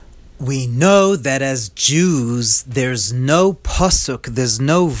We know that as Jews, there's no pasuk, there's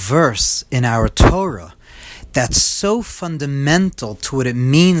no verse in our Torah that's so fundamental to what it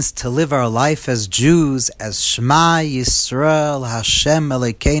means to live our life as Jews as Shema Yisrael Hashem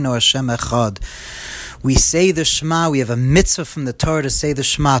Elokeinu Hashem Echad. We say the Shema, we have a mitzvah from the Torah to say the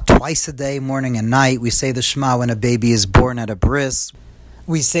Shema twice a day, morning and night. We say the Shema when a baby is born at a bris.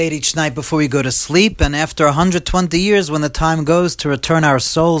 We say it each night before we go to sleep, and after 120 years, when the time goes to return our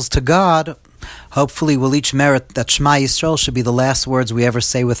souls to God, hopefully we'll each merit that Shema Yisrael should be the last words we ever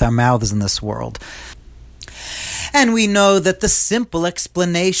say with our mouths in this world. And we know that the simple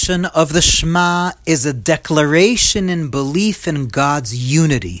explanation of the Shema is a declaration in belief in God's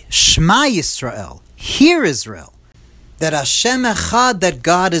unity. Shema Yisrael, hear Israel, that Hashem Echad, that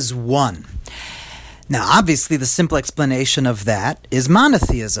God is one. Now, obviously, the simple explanation of that is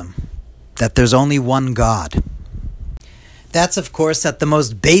monotheism, that there's only one God. That's, of course, at the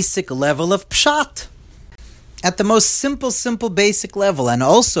most basic level of Pshat. At the most simple, basic level. And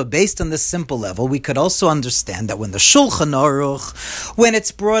also, based on this simple level, we could also understand that when the Shulchan Aruch, when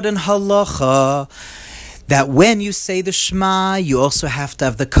it's brought in Halacha, that when you say the Shema, you also have to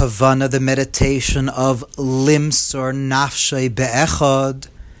have the Kavanah, the meditation of Limsor Nafshay Be'echad,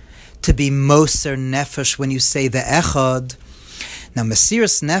 to be Moser Nefesh when you say the Echad. Now,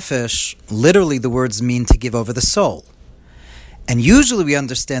 Mesiras Nefesh, literally the words mean to give over the soul. And usually we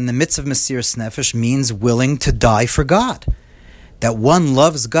understand the mitzvah of Mesiras Nefesh means willing to die for God. That one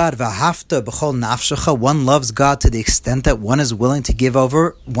loves God, V'ahavta b'chol nafshecha, one loves God to the extent that one is willing to give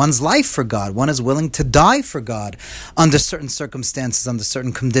over one's life for God. One is willing to die for God under certain circumstances, under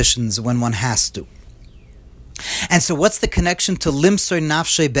certain conditions, when one has to. And so what's the connection to Limsor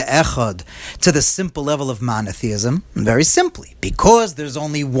Nafshay Be'echad, to the simple level of monotheism? Very simply, because there's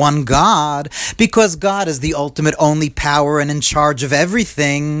only one God, because God is the ultimate only power and in charge of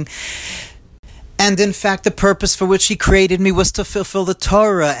everything. And in fact, the purpose for which He created me was to fulfill the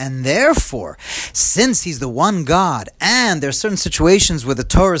Torah, and therefore, since He's the one God, and there are certain situations where the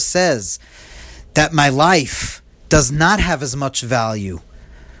Torah says that my life does not have as much value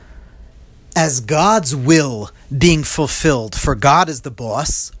as God's will being fulfilled, for God is the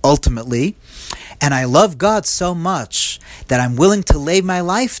boss, ultimately, and I love God so much that I'm willing to lay my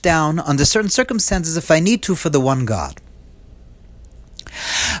life down under certain circumstances if I need to for the one God.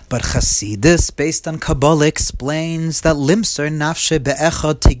 But Chassidus, based on Kabbalah, explains that Limsor Nafshe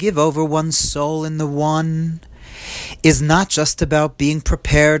Be'echad, to give over one's soul in the one, is not just about being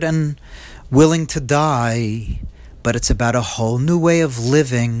prepared and willing to die, but it's about a whole new way of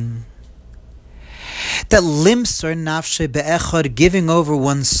living. That Limsor Nafshe Be'echad, giving over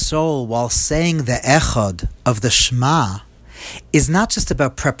one's soul while saying the Echad of the Shema, is not just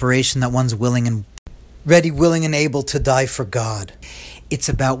about preparation, that one's willing and able to die for God. It's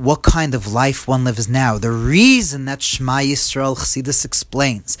about what kind of life one lives now. The reason that Shema Yisrael, Chassidus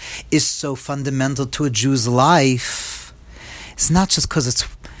explains, is so fundamental to a Jew's life, it's not just because it's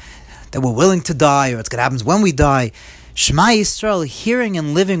that we're willing to die or it's going to happen when we die. Shema Yisrael, hearing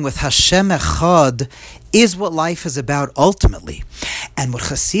and living with Hashem Echad, is what life is about ultimately. And what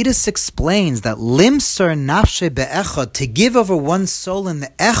Chassidus explains, that Limsor Nafshe Be'echad, to give over one's soul in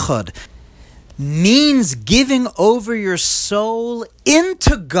the Echad, means giving over your soul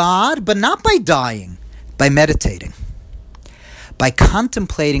into God, but not by dying, by meditating, by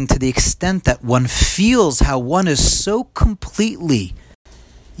contemplating to the extent that one feels how one is so completely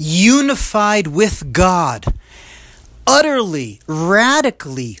unified with God, utterly,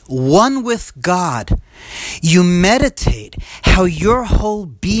 radically one with God. You meditate how your whole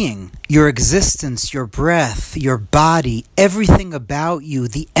being, your existence, your breath, your body, everything about you,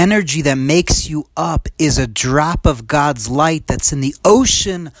 the energy that makes you up, is a drop of God's light that's in the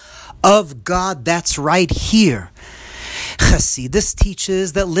ocean of God that's right here. Chassidus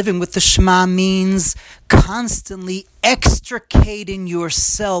teaches that living with the Shema means constantly extricating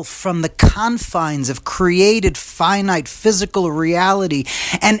yourself from the confines of created, finite, physical reality,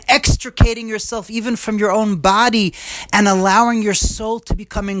 and extricating yourself even from your own body, and allowing your soul to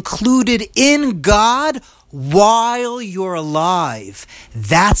become included in God while you're alive.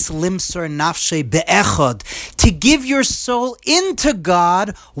 That's Limsor Nafshe Be'echad, to give your soul into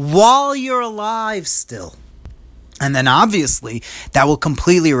God while you're alive still. And then obviously, that will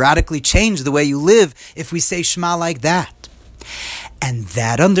completely, radically change the way you live if we say Shema like that. And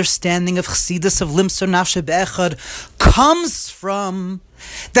that understanding of Chassidus, of Limsor Nafshe Be'echad, comes from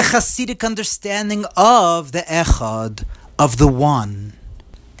the Chassidic understanding of the Echad, of the one.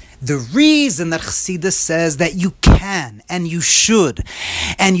 The reason that Chassidus says that you can and you should,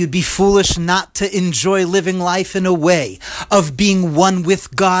 and you'd be foolish not to enjoy living life in a way of being one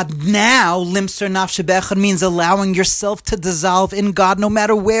with God now, limser nafshe bechad, means allowing yourself to dissolve in God no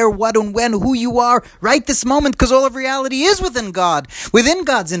matter where, what, and when, who you are, right this moment, because all of reality is within God, within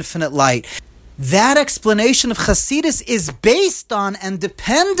God's infinite light. That explanation of Chassidus is based on and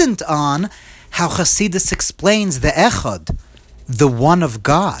dependent on how Chassidus explains the Echad, the one of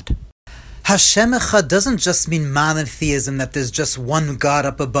God. Hashem Echad doesn't just mean monotheism, that there's just one God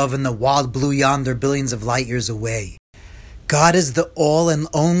up above in the wild blue yonder, billions of light years away. God is the all and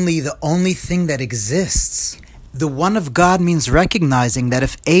the only thing that exists. The one of God means recognizing that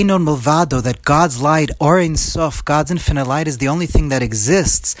if Einon Milvado, that God's light, or Ein Sof, God's infinite light, is the only thing that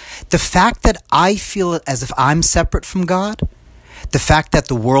exists, the fact that I feel as if I'm separate from God, the fact that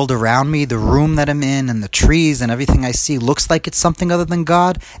the world around me, the room that I'm in, and the trees and everything I see looks like it's something other than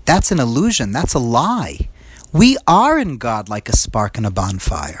God, that's an illusion. That's a lie. We are in God like a spark in a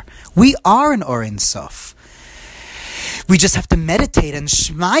bonfire. We are in Or Ein Sof. We just have to meditate and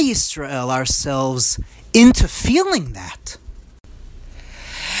Shema Yisrael ourselves into feeling that.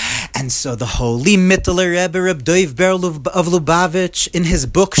 And so the holy Mittler Rebbe Reb Doiv Berl of Lubavitch, in his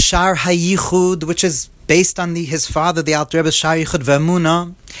book Shar HaYichud, which is based on his father, the Alter Rebbe's Shar Yichud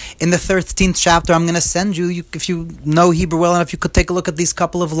Ve'emunah, in the 13th chapter, I'm going to send you, if you know Hebrew well enough, you could take a look at these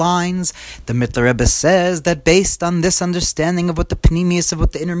couple of lines. The Mittler Rebbe says that based on this understanding of what the Pnimius, of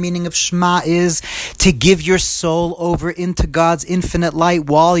what the inner meaning of Shema is, to give your soul over into God's infinite light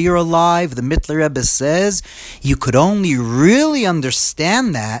while you're alive, the Mittler Rebbe says, you could only really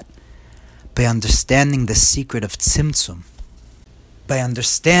understand that by understanding the secret of Tzimtzum. By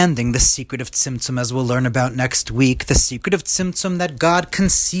understanding the secret of Tzimtzum, as we'll learn about next week, the secret of Tzimtzum, that God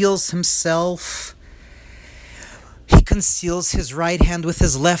conceals himself. He conceals his right hand with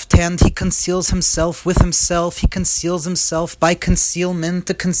his left hand. He conceals himself with himself. He conceals himself by concealment.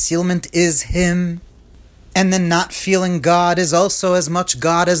 The concealment is him. And the not feeling God is also as much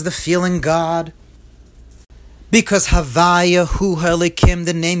God as the feeling God. Because Havaya, Hu, Elikim,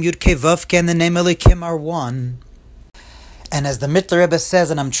 the name Yud Kei Vav Kei and the name Elikim are one. And as the Mittler Rebbe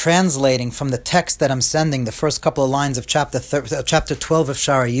says, and I'm translating from the text that I'm sending, the first couple of lines of chapter 12 of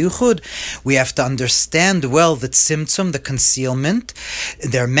Shar HaYichud, we have to understand well the tzimtzum, the concealment.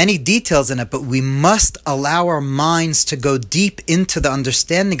 There are many details in it, but we must allow our minds to go deep into the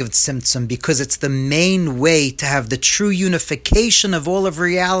understanding of tzimtzum, because it's the main way to have the true unification of all of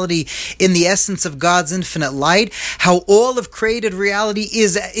reality in the essence of God's infinite light, how all of created reality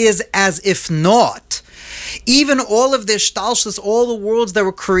is as if naught. Even all of the shtalshus, all the worlds that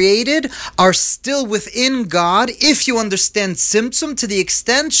were created, are still within God if you understand Tzimtzum, to the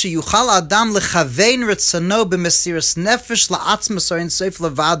extent sheyuchal adam lechavein retzano b'mesiras nefesh la'atzmas or in soif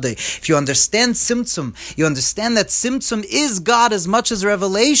levadei. If you understand Tzimtzum, you understand that Tzimtzum is God as much as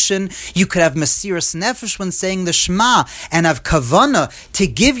revelation. You could have mesiras nefesh when saying the Shema, and have kavana to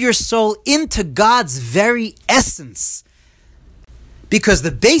give your soul into God's very essence. Because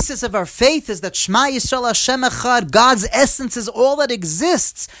the basis of our faith is that Shema Yisrael Hashem Echad, God's essence is all that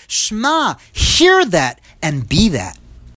exists. Shema, hear that and be that.